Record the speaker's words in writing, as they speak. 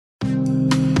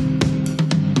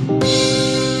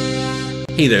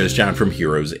Hey there, it's John from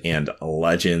Heroes and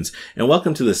Legends, and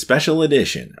welcome to the special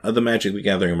edition of the Magic the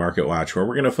Gathering Market Watch, where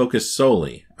we're going to focus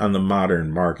solely on the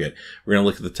Modern market. We're going to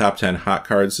look at the top 10 hot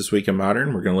cards this week in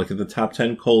Modern, we're going to look at the top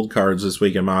 10 cold cards this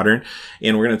week in Modern,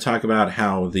 and we're going to talk about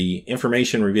how the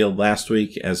information revealed last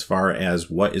week as far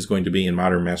as what is going to be in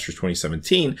Modern Masters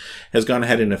 2017 has gone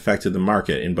ahead and affected the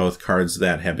market in both cards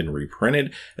that have been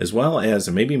reprinted, as well as,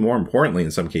 and maybe more importantly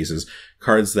in some cases,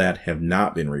 cards that have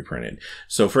not been reprinted.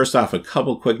 So first off, a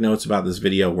couple quick notes about this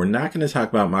video. We're not going to talk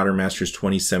about Modern Masters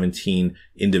 2017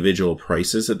 individual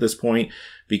prices at this point,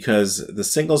 because the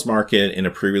singles market in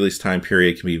a pre-release time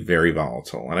period can be very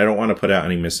volatile, and I don't want to put out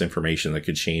any misinformation that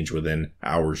could change within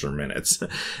hours or minutes.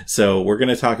 So we're going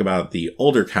to talk about the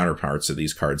older counterparts of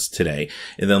these cards today,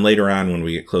 and then later on when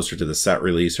we get closer to the set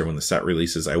release, or when the set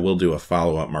releases, I will do a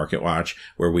follow-up market watch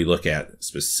where we look at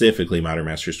specifically Modern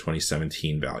Masters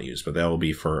 2017 values, but that will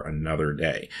be for another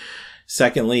day.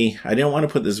 Secondly, I didn't want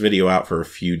to put this video out for a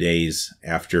few days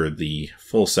after the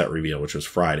full set reveal, which was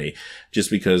Friday, just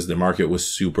because the market was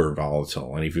super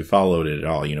volatile. And if you followed it at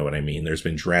all, you know what I mean. There's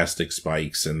been drastic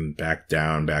spikes and back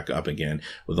down, back up again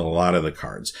with a lot of the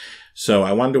cards. So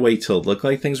I wanted to wait till it looked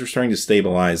like things were starting to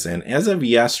stabilize. And as of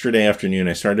yesterday afternoon,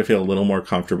 I started to feel a little more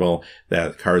comfortable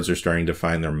that cards are starting to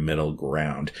find their middle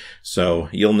ground. So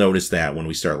you'll notice that when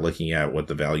we start looking at what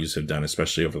the values have done,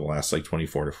 especially over the last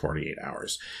 24 to 48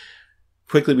 hours.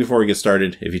 Quickly before we get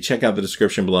started, if you check out the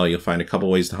description below, you'll find a couple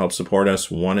ways to help support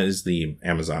us. One is the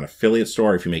Amazon affiliate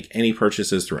store. If you make any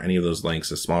purchases through any of those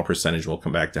links, a small percentage will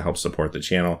come back to help support the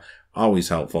channel. Always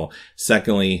helpful.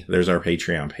 Secondly, there's our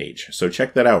Patreon page. So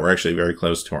check that out. We're actually very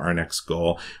close to our next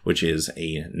goal, which is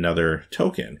another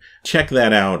token. Check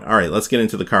that out. All right, let's get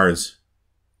into the cards.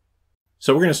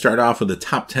 So we're going to start off with the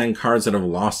top 10 cards that have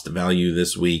lost value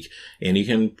this week, and you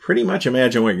can pretty much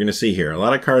imagine what you're going to see here. A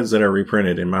lot of cards that are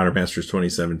reprinted in Modern Masters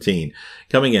 2017.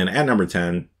 Coming in at number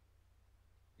 10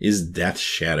 is Death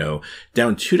Shadow,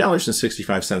 down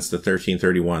 $2.65 to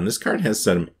 $13.31. This card has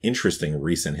some interesting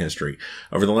recent history.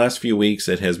 Over the last few weeks,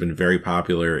 it has been very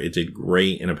popular. It did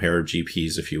great in a pair of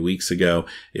GPs a few weeks ago.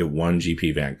 It won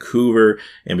GP Vancouver,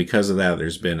 and because of that,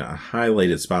 there's been a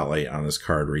highlighted spotlight on this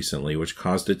card recently, which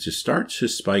caused it to start to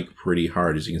spike pretty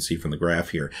hard, as you can see from the graph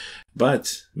here.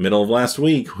 But middle of last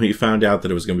week, we found out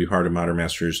that it was going to be part of Modern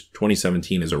Masters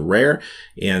 2017 as a rare,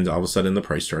 and all of a sudden the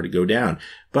price started to go down.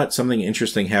 But something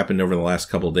interesting happened over the last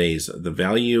couple days. The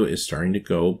value is starting to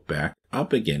go back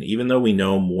up again. Even though we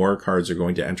know more cards are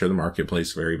going to enter the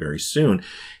marketplace very, very soon,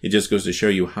 it just goes to show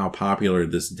you how popular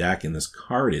this deck and this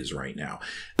card is right now.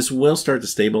 This will start to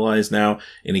stabilize now,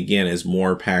 and again, as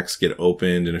more packs get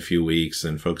opened in a few weeks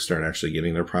and folks start actually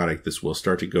getting their product, this will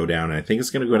start to go down, and I think it's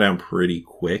going to go down pretty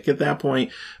quick at that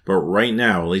point. But right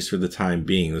now, at least for the time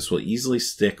being, this will easily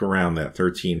stick around that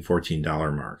 $13,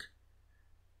 $14 mark.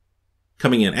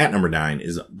 Coming in at number 9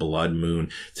 is Blood Moon.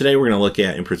 Today we're going to look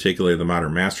at, in particular, the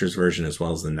Modern Masters version as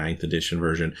well as the 9th edition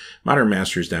version. Modern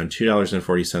Masters down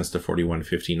 $2.40 to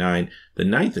 $41.59. The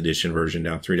 9th edition version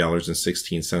down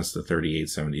 $3.16 to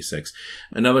 $38.76.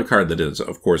 Another card that is,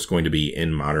 of course, going to be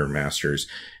in Modern Masters.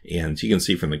 And you can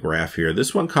see from the graph here,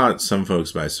 this one caught some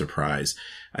folks by surprise.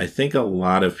 I think a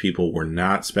lot of people were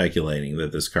not speculating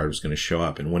that this card was going to show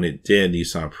up. And when it did, you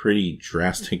saw a pretty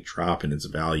drastic drop in its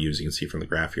value, as you can see from the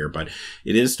graph here. But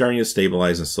it is starting to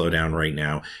stabilize and slow down right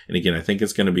now. And again, I think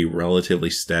it's going to be relatively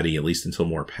steady, at least until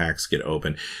more packs get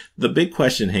open. The big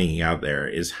question hanging out there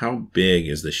is how big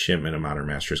is the shipment of Modern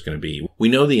Masters going to be? We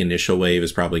know the initial wave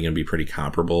is probably going to be pretty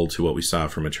comparable to what we saw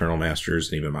from Eternal Masters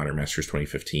and even Modern Masters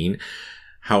 2015.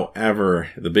 However,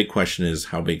 the big question is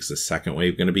how big is the second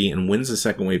wave going to be, and when's the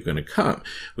second wave going to come?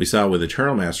 We saw with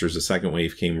Eternal Masters, the second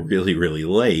wave came really, really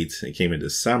late. It came in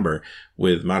December.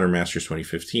 With Modern Masters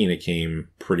 2015, it came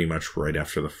pretty much right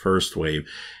after the first wave.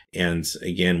 And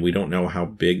again, we don't know how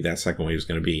big that second wave is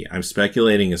going to be. I'm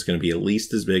speculating it's going to be at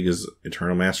least as big as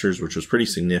Eternal Masters, which was pretty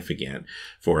significant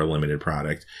for a limited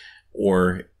product,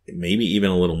 or maybe even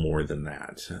a little more than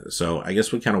that. So I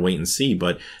guess we kind of wait and see,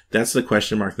 but that's the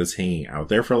question mark that's hanging out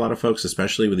there for a lot of folks,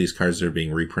 especially with these cards that are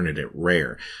being reprinted at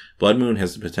rare. Blood Moon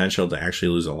has the potential to actually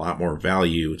lose a lot more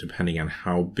value depending on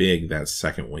how big that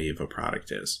second wave of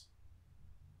product is.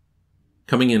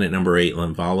 Coming in at number 8,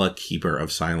 Linderholm, Keeper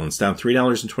of Silence, down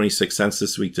 $3.26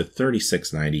 this week to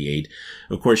 $36.98.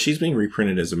 Of course, she's being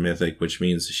reprinted as a mythic, which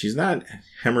means she's not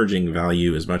hemorrhaging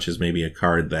value as much as maybe a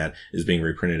card that is being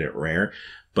reprinted at rare.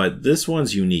 But this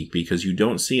one's unique because you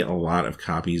don't see a lot of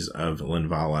copies of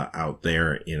Linderholm out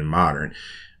there in Modern.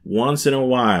 Once in a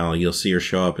while, you'll see her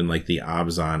show up in like the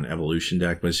Abzan Evolution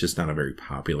deck, but it's just not a very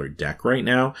popular deck right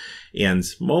now. And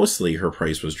mostly her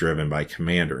price was driven by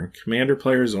Commander. And Commander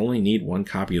players only need one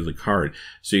copy of the card.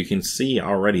 So you can see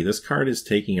already this card is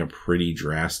taking a pretty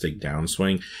drastic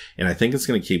downswing. And I think it's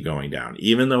going to keep going down.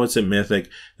 Even though it's a Mythic,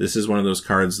 this is one of those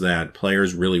cards that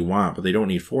players really want, but they don't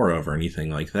need 4 of or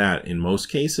anything like that in most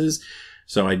cases.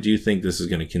 So I do think this is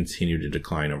going to continue to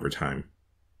decline over time.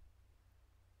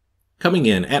 Coming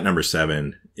in at number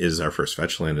 7 is our first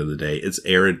fetch land of the day. It's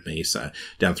Arid Mesa,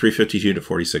 down 352 to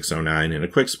 4609. And a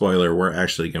quick spoiler, we're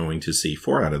actually going to see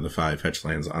 4 out of the 5 fetch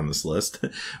lands on this list.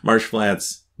 Marsh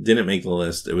Flats didn't make the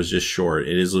list. It was just short.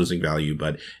 It is losing value,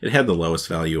 but it had the lowest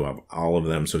value of all of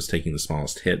them, so it's taking the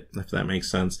smallest hit, if that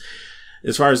makes sense.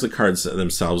 As far as the cards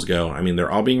themselves go, I mean, they're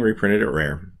all being reprinted at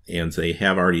Rare, and they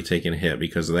have already taken a hit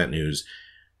because of that news.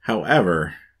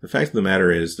 However, the fact of the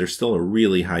matter is there's still a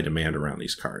really high demand around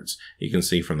these cards. You can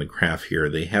see from the graph here,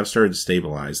 they have started to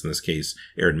stabilize. In this case,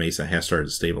 Arid Mesa has started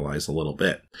to stabilize a little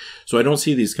bit. So I don't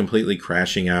see these completely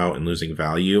crashing out and losing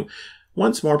value.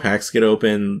 Once more packs get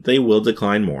open, they will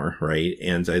decline more, right?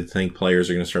 And I think players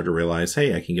are going to start to realize,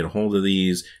 hey, I can get a hold of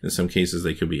these. In some cases,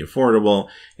 they could be affordable,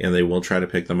 and they will try to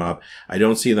pick them up. I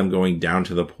don't see them going down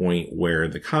to the point where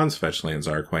the Khan's fetch lands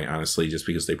are, quite honestly, just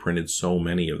because they printed so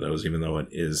many of those, even though it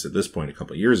is, at this point, a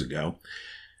couple of years ago.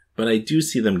 But I do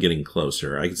see them getting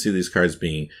closer. I can see these cards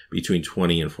being between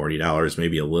 $20 and $40,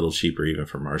 maybe a little cheaper even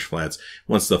for Marsh Flats,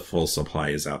 once the full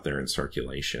supply is out there in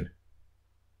circulation.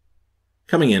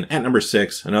 Coming in at number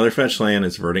 6, another fetch land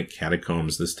is Verdant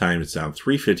Catacombs. This time it's down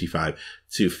 355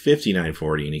 to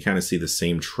 5940, and you kind of see the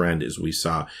same trend as we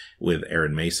saw with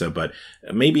Arid Mesa, but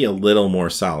maybe a little more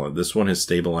solid. This one has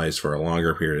stabilized for a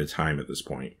longer period of time at this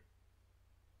point.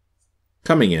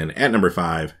 Coming in at number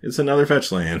 5, it's another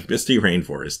fetch land, Misty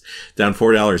Rainforest, down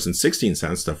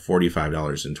 $4.16 to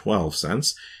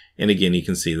 $45.12. And again, you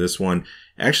can see this one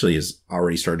actually has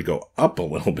already started to go up a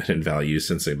little bit in value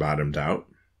since they bottomed out.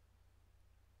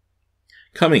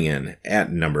 Coming in at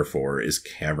number 4 is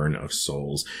Cavern of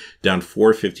Souls, down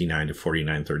 $4.59 to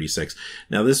 $49.36.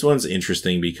 Now this one's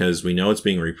interesting because we know it's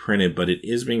being reprinted, but it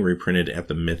is being reprinted at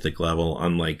the Mythic level,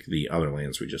 unlike the other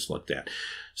lands we just looked at.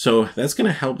 So that's going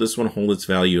to help this one hold its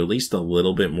value at least a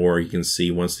little bit more. You can see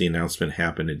once the announcement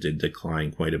happened, it did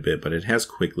decline quite a bit, but it has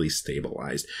quickly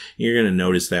stabilized. You're going to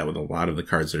notice that with a lot of the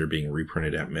cards that are being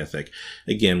reprinted at Mythic.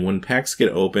 Again, when packs get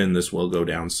open, this will go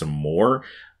down some more,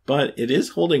 but it is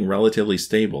holding relatively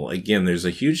stable. Again, there's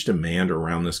a huge demand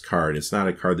around this card. It's not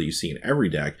a card that you see in every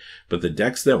deck, but the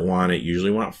decks that want it usually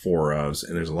want 4 ofs,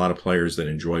 and there's a lot of players that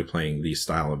enjoy playing these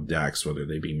style of decks, whether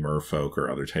they be Merfolk or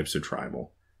other types of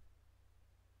tribal.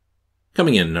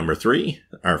 Coming in number 3,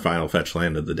 our final fetch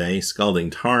land of the day,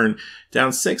 Scalding Tarn,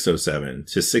 down 607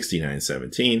 to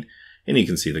 69.17, and you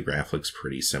can see the graph looks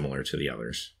pretty similar to the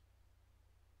others.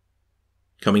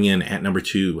 Coming in at number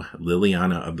 2,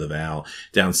 Liliana of the Val,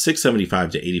 down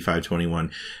 675 to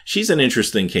 85.21. She's an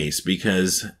interesting case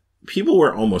because people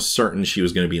were almost certain she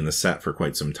was going to be in the set for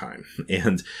quite some time.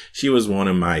 And she was one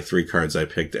of my 3 cards I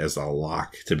picked as a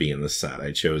lock to be in the set.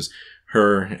 I chose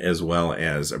her as well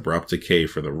as Abrupt Decay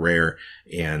for the rare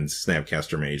and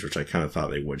Snapcaster Mage, which I kind of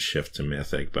thought they would shift to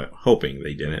Mythic, but hoping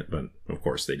they didn't, but of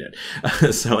course they did.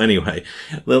 So anyway,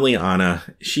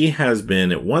 Liliana, she has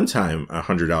been at one time a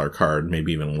 $100 card,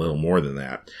 maybe even a little more than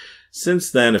that. Since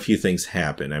then, a few things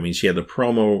happened. I mean, she had the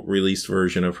promo released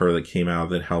version of her that came out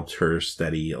that helped her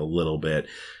steady a little bit.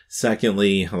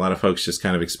 Secondly, a lot of folks just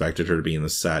kind of expected her to be in the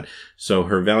set, so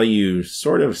her value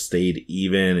sort of stayed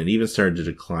even and even started to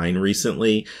decline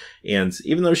recently. And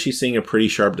even though she's seeing a pretty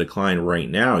sharp decline right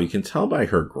now, you can tell by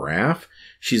her graph,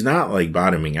 she's not like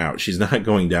bottoming out. She's not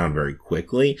going down very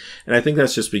quickly. And I think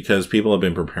that's just because people have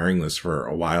been preparing this for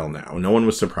a while now. No one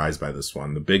was surprised by this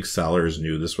one. The big sellers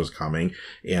knew this was coming,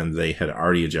 and they had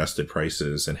already adjusted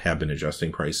prices and have been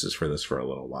adjusting prices for this for a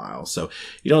little while. So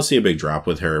you don't see a big drop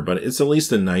with her, but it's at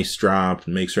least a nice drop. It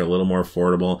makes her a little more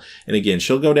affordable. And again,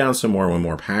 she'll go down some more when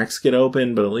more packs get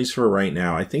open, but at least for right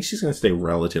now, I think she's going to stay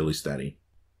relatively steady.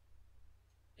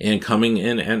 And coming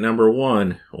in at number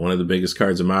 1, one of the biggest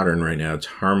cards of Modern right now,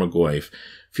 Tarmogoyf.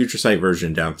 Future Sight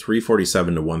version down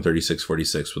 347 to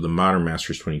 136.46, with the Modern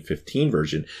Masters 2015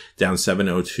 version down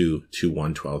 702 to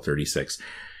 112.36.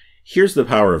 Here's the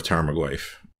power of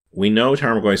Tarmogoyf. We know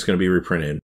Tarmogoyf is going to be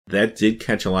reprinted. That did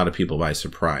catch a lot of people by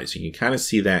surprise. You can kind of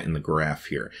see that in the graph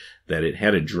here, that it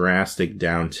had a drastic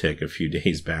downtick a few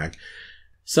days back.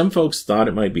 Some folks thought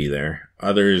it might be there.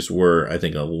 Others were, I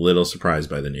think, a little surprised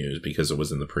by the news because it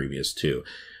was in the previous 2.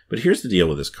 But here's the deal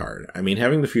with this card. I mean,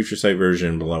 having the Future Sight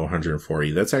version below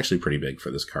 140, that's actually pretty big for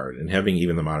this card. And having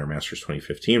even the Modern Masters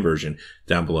 2015 version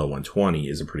down below 120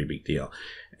 is a pretty big deal.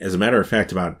 As a matter of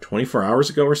fact, about 24 hours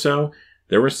ago or so,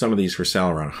 there were some of these for sale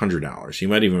around $100. You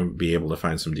might even be able to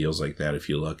find some deals like that if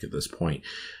you look at this point.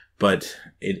 But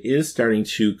it is starting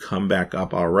to come back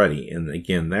up already. And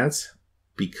again, that's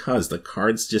because the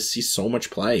cards just see so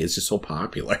much play. It's just so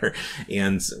popular.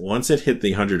 And once it hit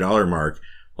the $100 mark,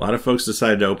 a lot of folks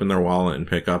decided to open their wallet and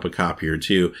pick up a copy or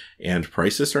two, and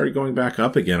prices started going back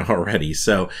up again already.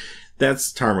 So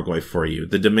that's Tarmogoyf for you.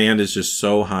 The demand is just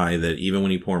so high that even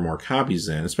when you pour more copies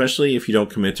in, especially if you don't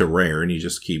commit to rare and you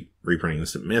just keep reprinting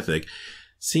this at Mythic,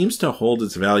 seems to hold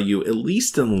its value at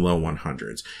least in the low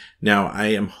 100s. Now, I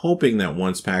am hoping that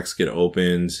once packs get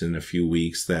opened in a few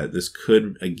weeks, that this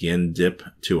could again dip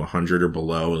to 100 or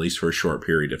below, at least for a short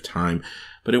period of time.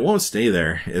 But it won't stay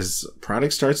there as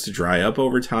product starts to dry up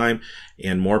over time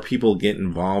and more people get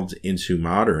involved into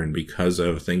Modern because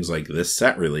of things like this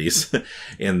set release.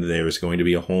 And there's going to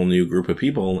be a whole new group of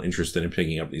people interested in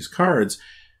picking up these cards.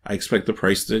 I expect the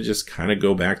price to just kind of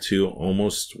go back to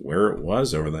almost where it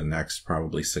was over the next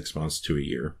probably 6 months to a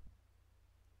year.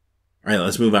 All right,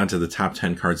 let's move on to the top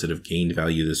 10 cards that have gained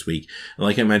value this week. And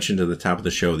like I mentioned at the top of the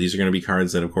show, these are going to be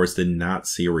cards that, of course, did not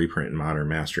see a reprint in Modern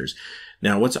Masters.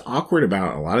 Now, what's awkward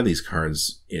about a lot of these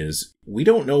cards is we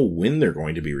don't know when they're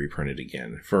going to be reprinted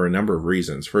again for a number of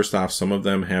reasons. First off, some of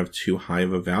them have too high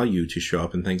of a value to show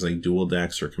up in things like dual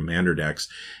decks or commander decks,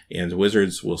 and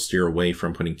Wizards will steer away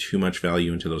from putting too much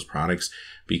value into those products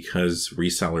because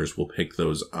resellers will pick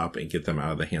those up and get them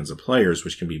out of the hands of players,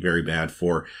 which can be very bad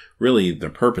for really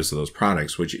the purpose of those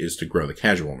products, which is to grow the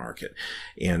casual market.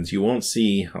 And you won't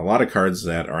see a lot of cards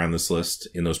that are on this list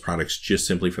in those products just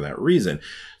simply for that reason.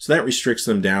 So that restricts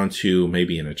them down to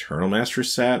maybe an Eternal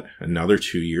Masters set, another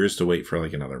 2 years to wait for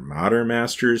like another Modern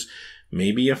Masters,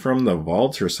 maybe a From the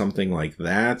Vault or something like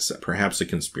that, perhaps a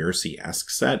Conspiracy-esque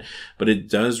set, but it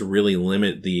does really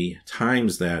limit the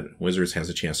times that Wizards has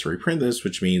a chance to reprint this,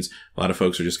 which means a lot of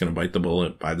folks are just going to bite the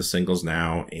bullet, buy the singles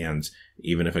now, and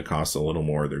even if it costs a little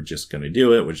more, they're just going to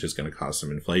do it, which is going to cause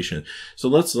some inflation. So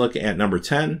let's look at number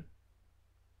 10.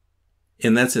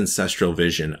 And that's Ancestral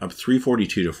Vision, up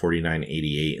 342 to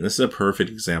 49.88. And this is a perfect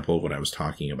example of what I was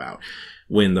talking about.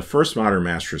 When the first Modern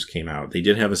Masters came out, they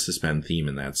did have a suspend theme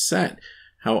in that set.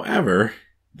 However,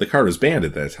 the card was banned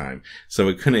at that time, so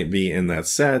it couldn't be in that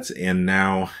set. And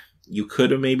now you could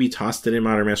have maybe tossed it in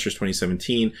Modern Masters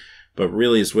 2017, but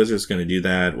really is Wizards going to do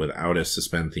that without a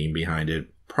suspend theme behind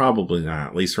it? Probably not,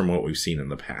 at least from what we've seen in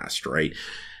the past, right?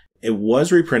 It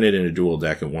was reprinted in a dual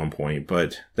deck at one point,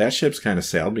 but that ship's kind of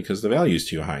sailed because the value is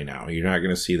too high now. You're not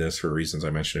going to see this for reasons I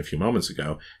mentioned a few moments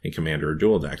ago in Commander or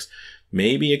dual decks.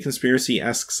 Maybe a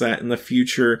Conspiracy-esque set in the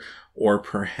future, or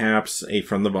perhaps a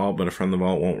From the Vault, but a From the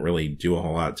Vault won't really do a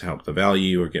whole lot to help the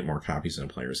value or get more copies in a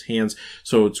player's hands.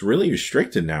 So it's really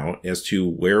restricted now as to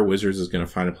where Wizards is going to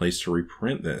find a place to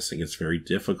reprint this. It gets very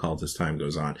difficult as time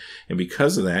goes on. And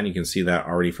because of that, and you can see that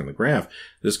already from the graph,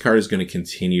 this card is going to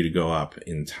continue to go up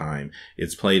in time.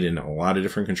 It's played in a lot of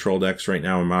different control decks right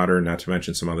now in Modern, not to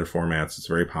mention some other formats. It's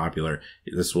very popular.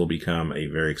 This will become a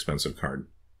very expensive card.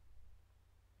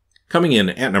 Coming in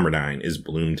at number 9 is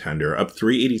Bloom Tender, up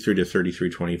 383 to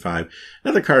 33.25.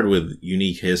 Another card with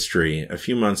unique history. A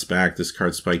few months back, this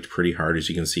card spiked pretty hard, as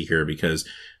you can see here, because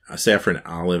Saffron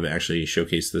Olive actually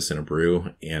showcased this in a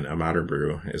brew, and a Modern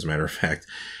brew, as a matter of fact.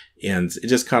 And it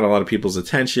just caught a lot of people's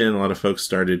attention. A lot of folks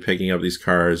started picking up these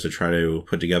cards to try to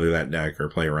put together that deck or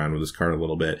play around with this card a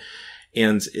little bit.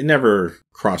 And it never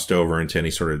crossed over into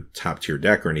any sort of top-tier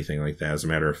deck or anything like that. As a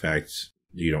matter of fact,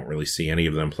 you don't really see any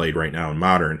of them played right now in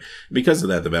Modern. Because of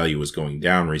that, the value was going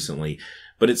down recently.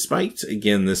 But it spiked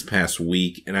again this past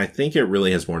week, and I think it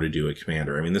really has more to do with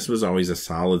Commander. I mean, this was always a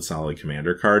solid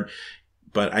Commander card.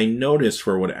 But I noticed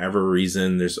for whatever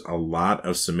reason, there's a lot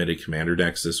of submitted Commander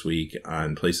decks this week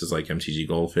on places like MTG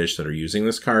Goldfish that are using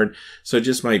this card. So it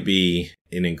just might be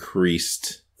an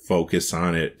increased focus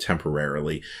on it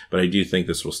temporarily, but I do think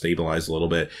this will stabilize a little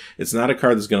bit. It's not a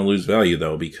card that's going to lose value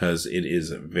though, because it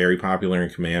is very popular in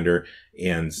Commander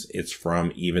and it's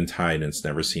from Eventide and it's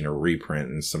never seen a reprint,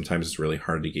 and sometimes it's really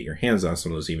hard to get your hands on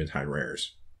some of those Eventide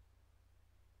rares.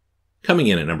 Coming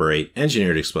in at number 8,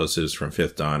 Engineered Explosives from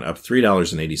Fifth Dawn, up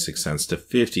 $3.86 to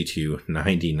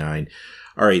 $52.99.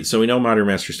 All right, so we know Modern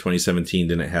Masters 2017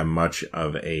 didn't have much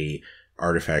of a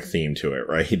artifact theme to it,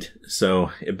 right? So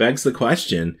it begs the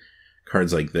question,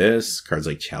 cards like this, cards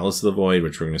like Chalice of the Void,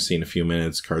 which we're going to see in a few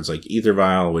minutes, cards like Aether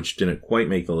Vial, which didn't quite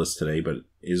make the list today, but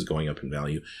is going up in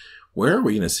value. Where are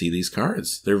we going to see these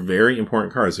cards? They're very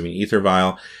important cards. I mean, Aether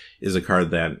Vial is a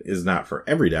card that is not for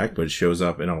every deck, but shows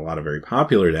up in a lot of very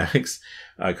popular decks.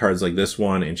 Cards like this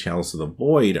one and Chalice of the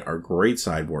Void are great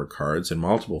sideboard cards in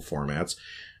multiple formats.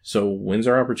 So when's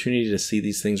our opportunity to see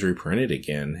these things reprinted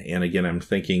again? And again, I'm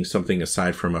thinking something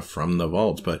aside from a From the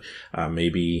Vault, but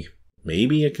maybe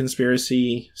a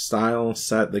conspiracy style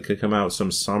set that could come out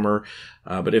some summer.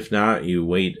 But if not, you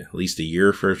wait at least a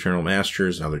year for Eternal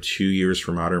Masters, another 2 years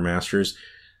for Modern Masters.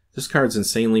 This card's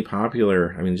insanely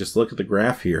popular. I mean, just look at the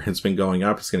graph here. It's been going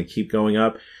up. It's going to keep going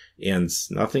up. And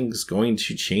nothing's going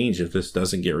to change if this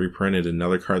doesn't get reprinted.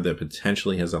 Another card that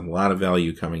potentially has a lot of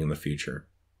value coming in the future.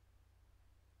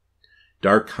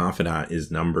 Dark Confidant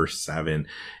is number 7,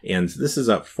 and this is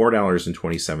up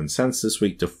 $4.27 this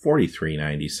week to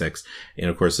 $43.96. And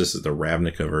of course, this is the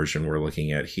Ravnica version we're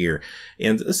looking at here.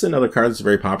 And this is another card that's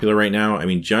very popular right now. I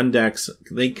mean, Jund decks,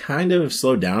 they kind of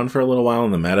slowed down for a little while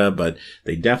in the meta, but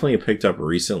they definitely have picked up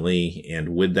recently.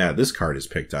 And with that, this card is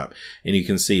picked up. And you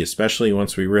can see, especially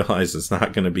once we realize it's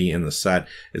not going to be in the set,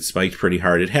 it spiked pretty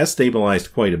hard. It has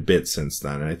stabilized quite a bit since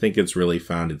then. And I think it's really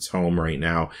found its home right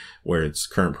now where its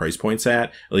current price point's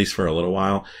at least for a little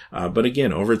while. But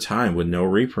again, over time, with no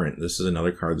reprint, this is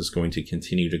another card that's going to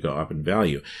continue to go up in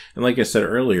value. And like I said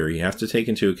earlier, you have to take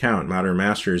into account Modern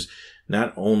Masters.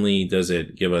 Not only does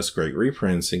it give us great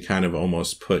reprints and kind of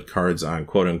almost put cards on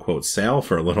quote-unquote sale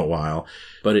for a little while,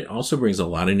 but it also brings a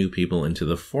lot of new people into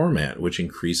the format, which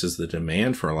increases the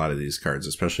demand for a lot of these cards,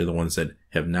 especially the ones that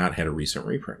have not had a recent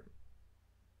reprint.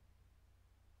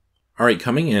 All right,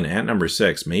 coming in at number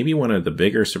 6, maybe one of the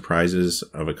bigger surprises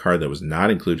of a card that was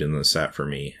not included in the set for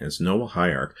me is Noble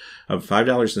Hierarch, up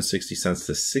 $5.60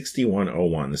 to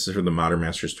 $61.01. This is for the Modern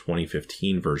Masters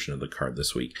 2015 version of the card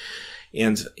this week.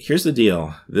 And here's the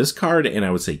deal. This card, and I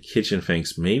would say Kitchen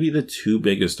Finks, maybe the two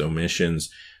biggest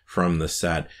omissions from the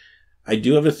set. I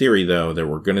do have a theory, though, that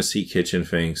we're going to see Kitchen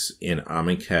Finks in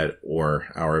Amonkhet or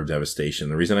Hour of Devastation.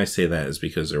 The reason I say that is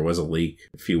because there was a leak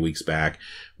a few weeks back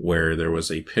where there was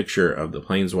a picture of the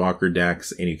Planeswalker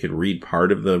decks, and you could read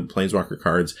part of the Planeswalker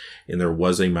cards, and there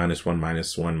was a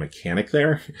 -1/-1 mechanic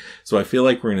there. So I feel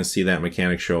like we're going to see that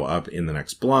mechanic show up in the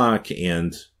next block,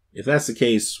 and if that's the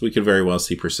case, we could very well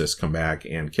see Persist come back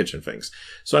and Kitchen Finks.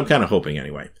 So I'm kind of hoping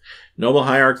anyway. Noble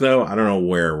Hierarch, though, I don't know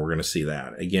where we're going to see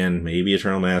that. Again, maybe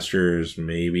Eternal Masters,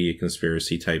 maybe a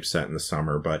conspiracy type set in the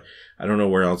summer, but I don't know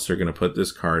where else they're going to put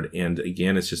this card. And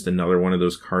again, it's just another one of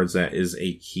those cards that is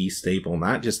a key staple,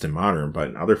 not just in Modern, but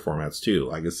in other formats too.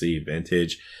 Legacy,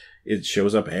 Vintage. It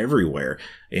shows up everywhere.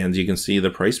 And you can see the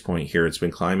price point here. It's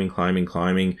been climbing,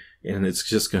 and it's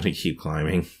just going to keep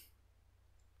climbing.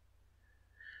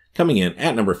 Coming in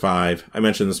at number 5, I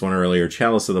mentioned this one earlier,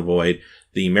 Chalice of the Void,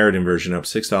 the Meriden version, up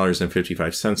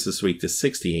 $6.55 this week to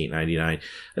 $68.99. I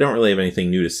don't really have anything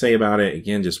new to say about it.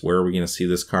 Again, just where are we going to see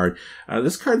this card?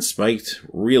 This card spiked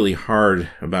really hard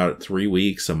about 3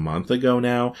 weeks, a month ago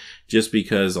now, just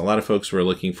because a lot of folks were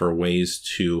looking for ways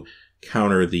to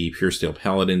counter the Pure Steel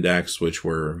Paladin decks, which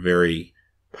were very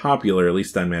popular, at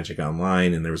least on Magic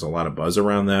Online, and there was a lot of buzz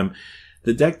around them.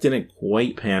 The deck didn't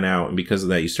quite pan out, and because of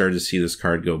that, you started to see this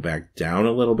card go back down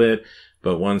a little bit.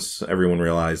 But once everyone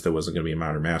realized there wasn't going to be a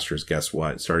Modern Masters, guess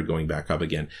what? It started going back up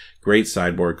again. Great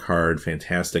sideboard card,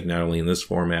 fantastic not only in this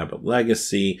format, but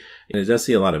Legacy. And it does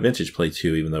see a lot of Vintage play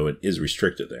too, even though it is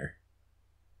restricted there.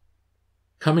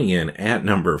 Coming in at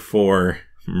number 4,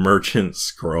 Merchant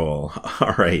Scroll.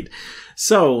 All right.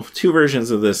 So, 2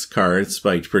 versions of this card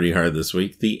spiked pretty hard this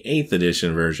week. The 8th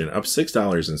edition version up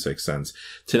 $6.06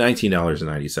 to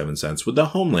 $19.97, with the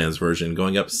Homelands version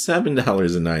going up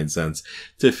 $7.09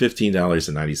 to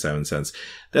 $15.97.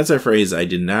 That's a phrase I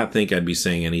did not think I'd be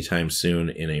saying anytime soon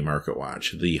in a Market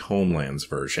Watch, the Homelands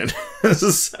version.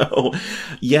 So,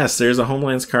 yes, there's a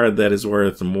Homelands card that is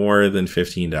worth more than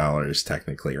 $15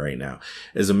 technically right now.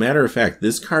 As a matter of fact,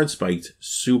 this card spiked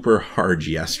super hard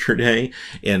yesterday,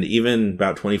 and even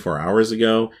about 24 hours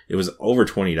ago, it was over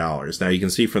 $20. Now you can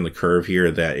see from the curve here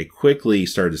that it quickly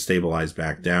started to stabilize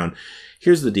back down.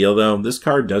 Here's the deal, though. This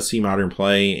card does see Modern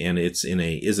play, and it's in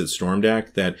a Is It Storm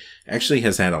deck that actually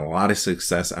has had a lot of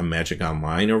success on Magic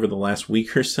Online over the last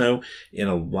week or so, and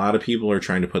a lot of people are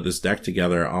trying to put this deck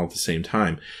together all at the same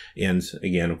time. And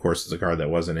again, of course, it's a card that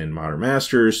wasn't in Modern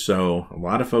Masters, so a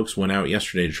lot of folks went out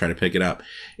yesterday to try to pick it up.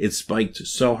 It spiked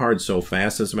so hard, so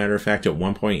fast. As a matter of fact, at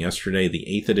one point yesterday, the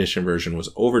 8th edition version was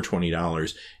over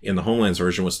 $20, and the Homelands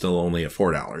version was still only at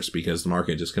 $4 because the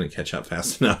market just couldn't catch up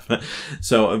fast enough.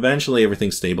 So eventually,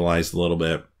 everything stabilized a little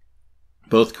bit.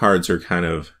 Both cards are kind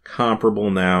of comparable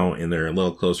now, and they're a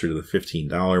little closer to the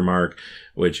 $15 mark,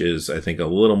 which is, I think, a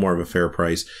little more of a fair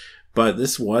price. But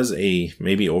this was a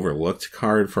maybe overlooked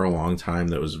card for a long time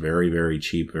that was very, very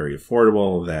cheap, very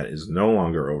affordable. That is no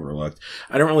longer overlooked.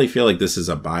 I don't really feel like this is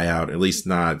a buyout, at least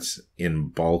not in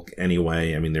bulk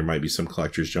anyway. I mean, there might be some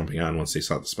collectors jumping on once they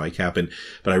saw the spike happen,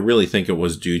 but I really think it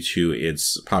was due to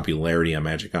its popularity on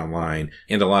Magic Online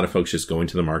and a lot of folks just going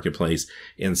to the marketplace.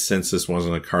 And since this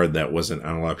wasn't a card that wasn't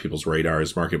on a lot of people's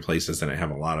radars, marketplaces didn't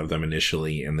have a lot of them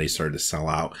initially, and they started to sell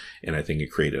out, and I think it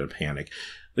created a panic.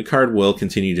 The card will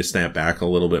continue to snap back a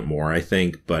little bit more, I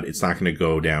think, but it's not going to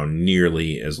go down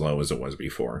nearly as low as it was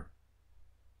before.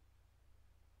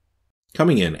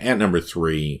 Coming in at number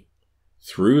 3,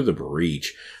 Through the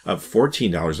Breach, up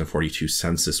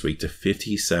 $14.42 this week to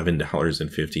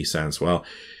 $57.50. Well,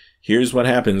 here's what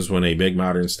happens when a big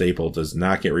Modern staple does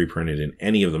not get reprinted in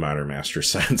any of the Modern Master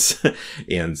sets.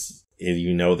 And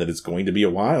you know that it's going to be a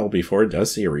while before it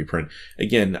does see a reprint.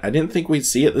 Again, I didn't think we'd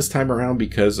see it this time around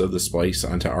because of the splice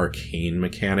onto Arcane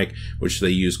mechanic, which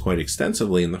they used quite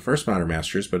extensively in the first Modern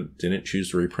Masters, but didn't choose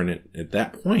to reprint it at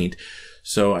that point.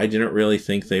 So I didn't really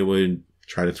think they would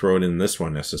try to throw it in this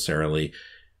one necessarily.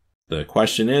 The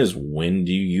question is, when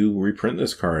do you reprint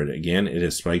this card? Again, it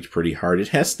has spiked pretty hard. It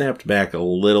has snapped back a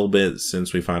little bit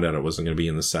since we found out it wasn't going to be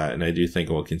in the set, and I do think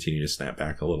it will continue to snap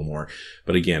back a little more.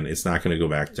 But again, it's not going to go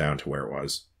back down to where it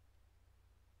was.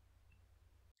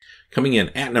 Coming in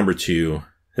at number 2,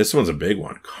 this one's a big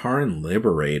one. Karn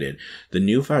Liberated. The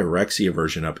new Phyrexia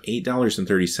version up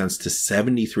 $8.30 to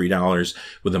 $73,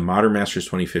 with the Modern Masters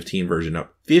 2015 version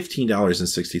up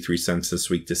 $15.63 this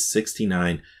week to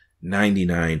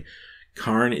 $69.99.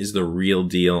 Karn is the real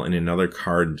deal, and another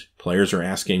card players are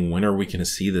asking, when are we going to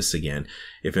see this again?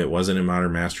 If it wasn't in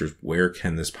Modern Masters, where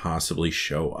can this possibly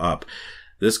show up?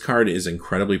 This card is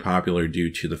incredibly popular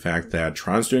due to the fact that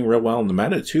Tron's doing real well in the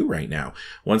meta too right now.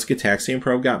 Once Gitaxian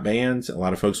Probe got banned, a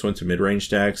lot of folks went to mid-range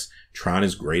decks. Tron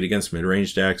is great against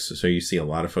mid-range decks, so you see a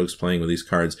lot of folks playing with these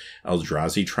cards.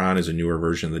 Eldrazi Tron is a newer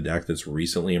version of the deck that's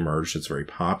recently emerged. It's very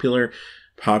popular,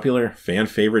 fan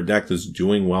favorite deck that's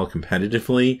doing well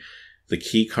competitively. The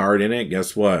key card in it,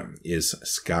 guess what, is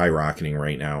skyrocketing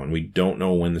right now, and we don't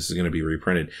know when this is going to be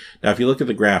reprinted. Now, if you look at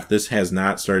the graph, this has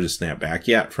not started to snap back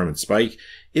yet from its spike.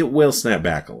 It will snap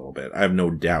back a little bit, I have no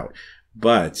doubt.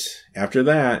 But after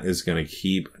that, it's going to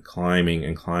keep climbing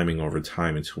and climbing over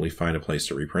time until we find a place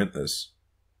to reprint this.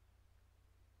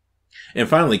 And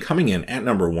finally, coming in at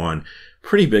number 1,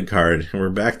 pretty big card, and we're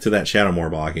back to that Shadowmoor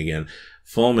block again.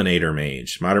 Fulminator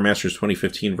Mage. Modern Masters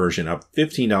 2015 version up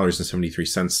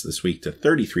 $15.73 this week to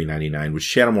 $33.99, with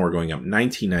Shadowmoor going up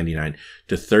 $19.99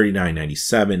 to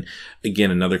 $39.97.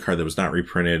 Again, another card that was not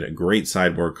reprinted. A great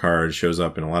sideboard card. Shows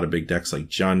up in a lot of big decks like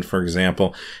Jund, for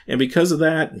example. And because of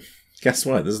that, guess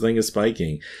what? This thing is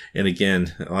spiking. And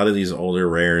again, a lot of these older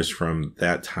rares from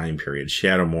that time period,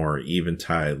 Shadowmoor,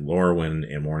 Eventide, Lorwyn,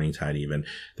 and Morningtide even,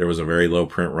 there was a very low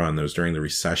print run. That was during the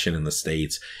recession in the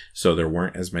States. So there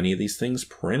weren't as many of these things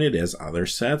printed as other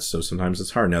sets. So sometimes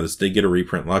it's hard. Now, this did get a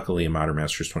reprint, luckily, in Modern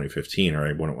Masters 2015, or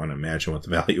I wouldn't want to imagine what the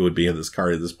value would be of this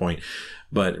card at this point.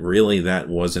 But really, that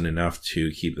wasn't enough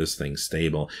to keep this thing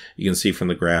stable. You can see from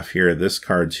the graph here, this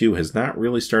card too has not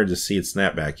really started to see its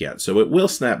snapback yet. So it will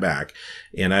snap back,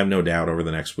 and I have no doubt over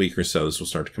the next week or so, this will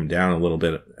start to come down a little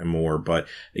bit more. But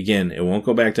again, it won't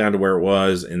go back down to where it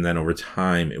was, and then over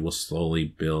time, it will slowly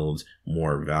build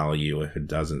more value if it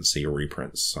doesn't see a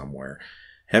reprint somewhere.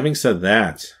 Having said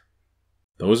that,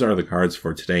 those are the cards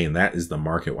for today, and that is the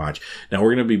Market Watch. Now,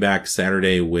 we're going to be back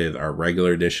Saturday with our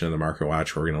regular edition of the Market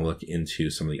Watch. We're going to look into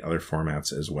some of the other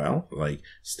formats as well, like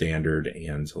Standard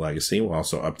and Legacy. We'll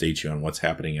also update you on what's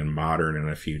happening in Modern in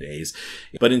a few days.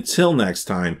 But until next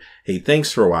time, hey,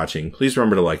 thanks for watching. Please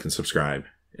remember to like and subscribe,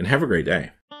 and have a great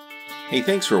day. Hey,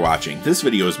 thanks for watching. This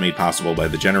video is made possible by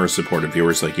the generous support of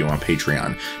viewers like you on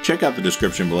Patreon. Check out the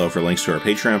description below for links to our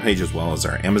Patreon page as well as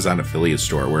our Amazon affiliate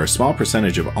store, where a small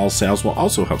percentage of all sales will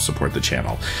also help support the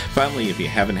channel. Finally, if you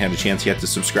haven't had a chance yet to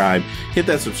subscribe, hit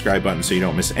that subscribe button so you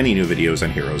don't miss any new videos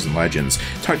on Heroes and Legends.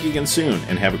 Talk to you again soon,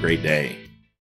 and have a great day.